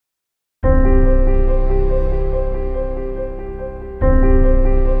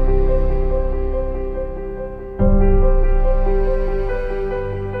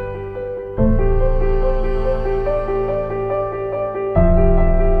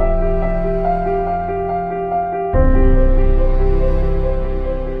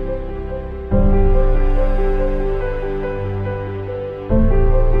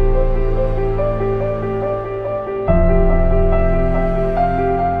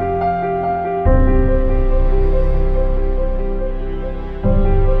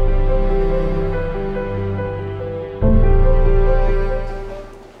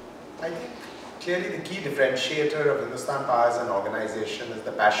Hindustan Power as an organization is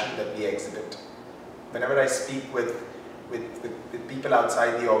the passion that we exhibit. Whenever I speak with people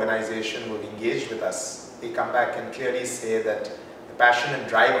outside the organization who have engaged with us, they come back and clearly say that the passion and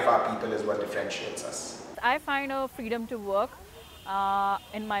drive of our people is what differentiates us. I find a freedom to work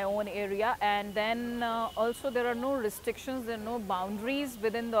in my own area, and then also there are no restrictions, there are no boundaries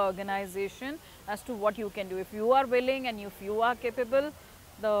within the organization as to what you can do. If you are willing and if you are capable,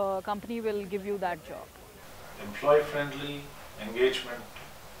 the company will give you that job. Employee-friendly engagement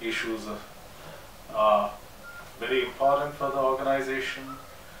issues are very important for the organization,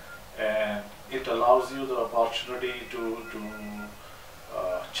 and it allows you the opportunity to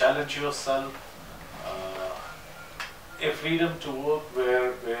challenge yourself, a freedom to work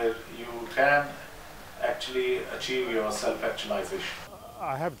where you can actually achieve your self-actualization.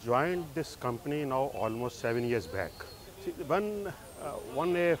 I have joined this company now almost 7 years back. See,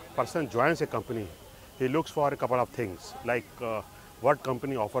 when a person joins a company, he looks for a couple of things, like what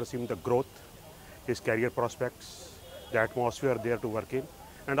company offers him the growth, his career prospects, the atmosphere there to work in,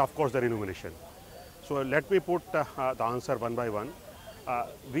 and of course the remuneration. So let me put the answer one by one.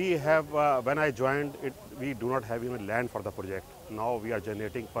 We have, when I joined it, we do not have even land for the project. Now we are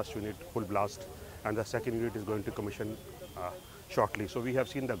generating first unit full blast, and the second unit is going to commission shortly. So we have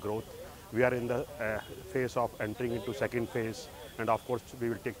seen the growth. We are in the phase of entering into second phase, and of course we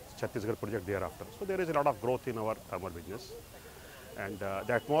will take Chhattisgarh project thereafter. So there is a lot of growth in our thermal business. And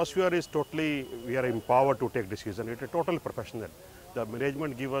the atmosphere is totally, we are empowered to take decisions. It is total professional. The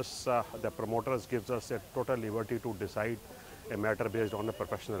management gives us, the promoters gives us a total liberty to decide a matter based on a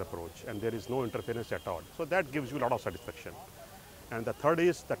professional approach, and there is no interference at all. So that gives you a lot of satisfaction. And the third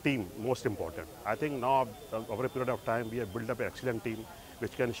is the team, most important. I think now over a period of time we have built up an excellent team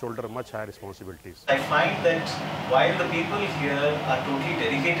which can shoulder much higher responsibilities. I find that while the people here are totally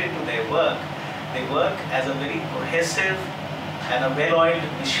dedicated to their work, they work as a very cohesive and a well-oiled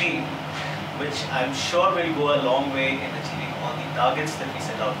machine, which I'm sure will go a long way in achieving all the targets that we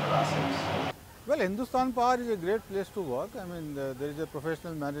set out for ourselves. Well, Hindustan Power is a great place to work. I mean, there is a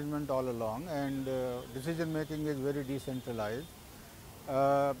professional management all along, and decision making is very decentralized.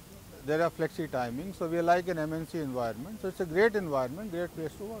 There are flexi timings, so we are like an MNC environment. So it's a great environment, great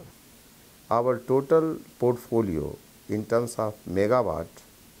place to work. Our total portfolio in terms of megawatt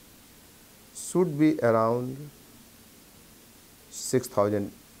should be around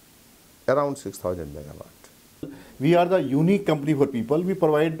 6,000 megawatt. We are the unique company for people. We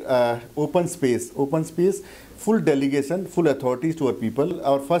provide open space, full delegation, full authorities to our people.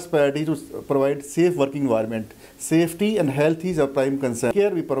 Our first priority is to provide safe working environment. Safety and health is our prime concern.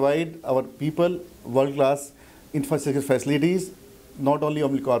 Here we provide our people world-class infrastructure facilities, not only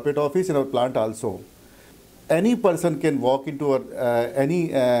on the corporate office, in our plant also. Any person can walk into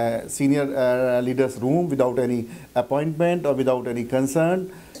any senior leader's room without any appointment or without any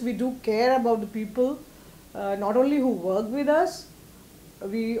concern. We do care about the people, not only who work with us,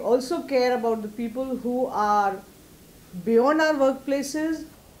 we also care about the people who are beyond our workplaces.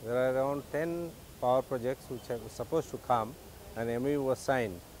 There are around 10 power projects which are supposed to come, and MOU was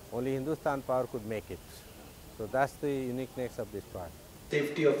signed. Only Hindustan Power could make it. So that's the uniqueness of this part.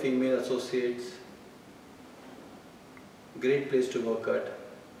 Safety of female associates, great place to work at.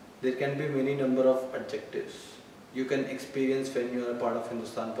 There can be many number of adjectives you can experience when you are a part of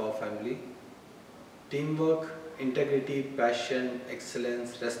Hindustan Power family. Teamwork, integrity, passion,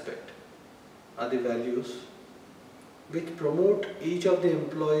 excellence, respect are the values which promote each of the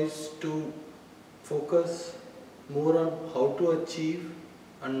employees to focus more on how to achieve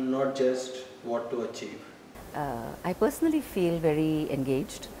and not just what to achieve. I personally feel very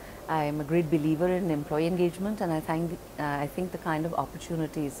engaged. I am a great believer in employee engagement, and I think the kind of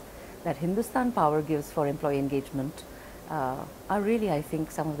opportunities that Hindustan Power gives for employee engagement are really, I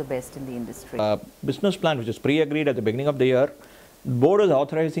think, some of the best in the industry. Business plan which is pre-agreed at the beginning of the year, the board is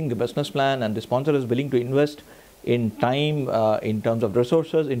authorizing the business plan, and the sponsor is willing to invest in time, in terms of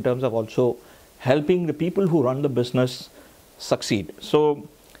resources, in terms of also helping the people who run the business succeed. So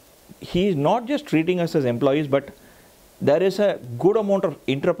he is not just treating us as employees, but there is a good amount of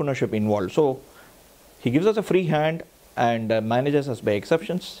entrepreneurship involved. So he gives us a free hand and manages us by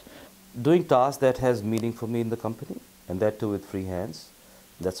exceptions. Doing tasks that has meaning for me in the company, and that too with free hands.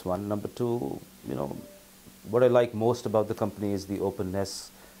 That's one. Number two, what I like most about the company is the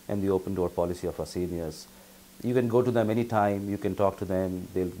openness and the open door policy of our seniors. You can go to them anytime, you can talk to them,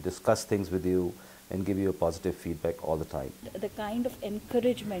 they'll discuss things with you and give you a positive feedback all the time. The kind of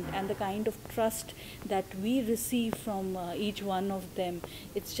encouragement and the kind of trust that we receive from each one of them,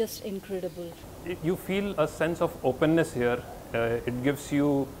 it's just incredible. You feel a sense of openness here. It gives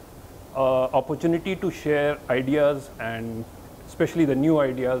you opportunity to share ideas, and especially the new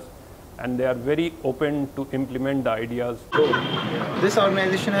ideas, and they are very open to implement the ideas. This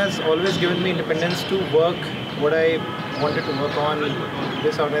organization has always given me independence to work what I wanted to work on.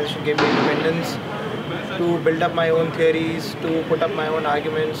 This organization gave me independence to build up my own theories, to put up my own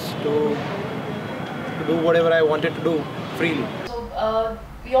arguments, to do whatever I wanted to do freely. So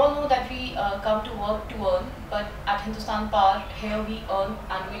we all know that we come to work to earn, but at Hindustan Power, here we earn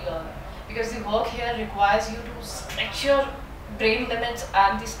and we learn. Because the work here requires you to stretch your brain limits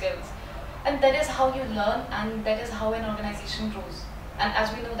and the skills. And that is how you learn, and that is how an organization grows. And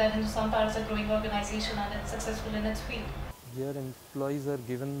as we know that Hindustan Power is a growing organization and it's successful in its field. Here employees are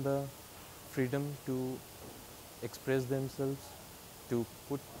given the freedom to express themselves, to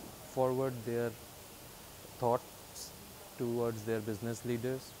put forward their thoughts towards their business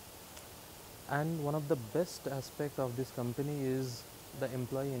leaders. And one of the best aspects of this company is the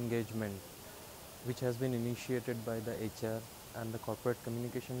employee engagement, which has been initiated by the HR, and the corporate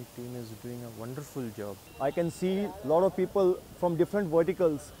communication team is doing a wonderful job. I can see a lot of people from different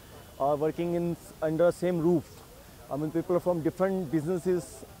verticals are working under the same roof. I mean, people from different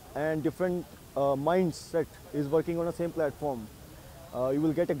businesses and different mindset is working on the same platform. You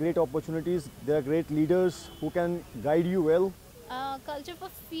will get a great opportunities. There are great leaders who can guide you well. Culture for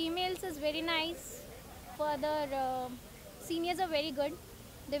females is very nice. Further, seniors are very good.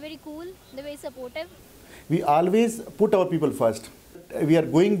 They're very cool. They're very supportive. We always put our people first. We are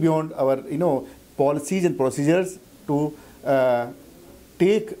going beyond our policies and procedures to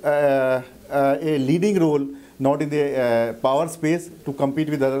take a leading role, not in the power space, to compete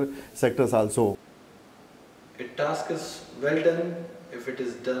with other sectors also. A task is well done if it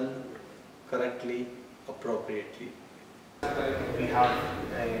is done correctly, appropriately. We have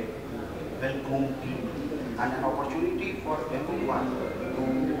a well-groomed team and an opportunity for everyone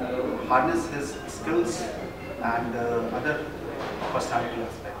to harness his skills and other personality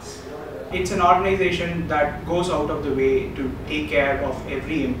aspects. It's an organization that goes out of the way to take care of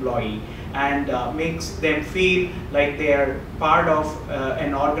every employee and makes them feel like they are part of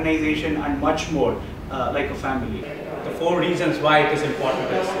an organization and much more like a family. The 4 reasons why it is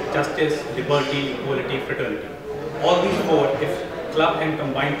important is justice, liberty, equality, fraternity. All these 4, if clubbed and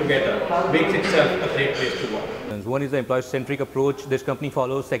combined together, makes itself a great place to work. One is the employee-centric approach this company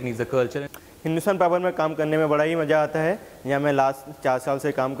follows. Second is the culture. Hindustan power में काम करने में बड़ा ही मज़ा आता है. यहाँ मैं लास्ट 4 साल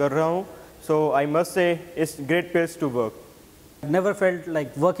से काम कर रहा हूँ. So I must say it's great place to work. Never felt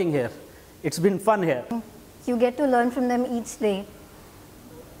like working here. It's been fun here. You get to learn from them each day.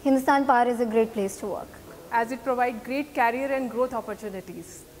 Hindustan Power is a great place to work. As it provides great career and growth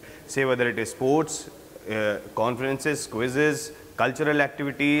opportunities. Say whether it is sports, conferences, quizzes, cultural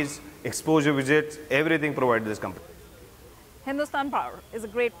activities, exposure visits, everything provided this company. Hindustan Power is a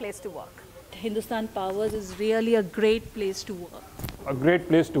great place to work. Hindustan Power is really a great place to work. A great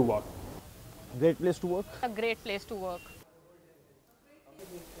place to work. Great place to work. A great place to work.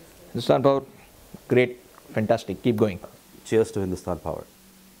 Hindustan Power, great, fantastic, keep going. Cheers to Hindustan Power.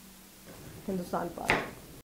 Hindustan Power.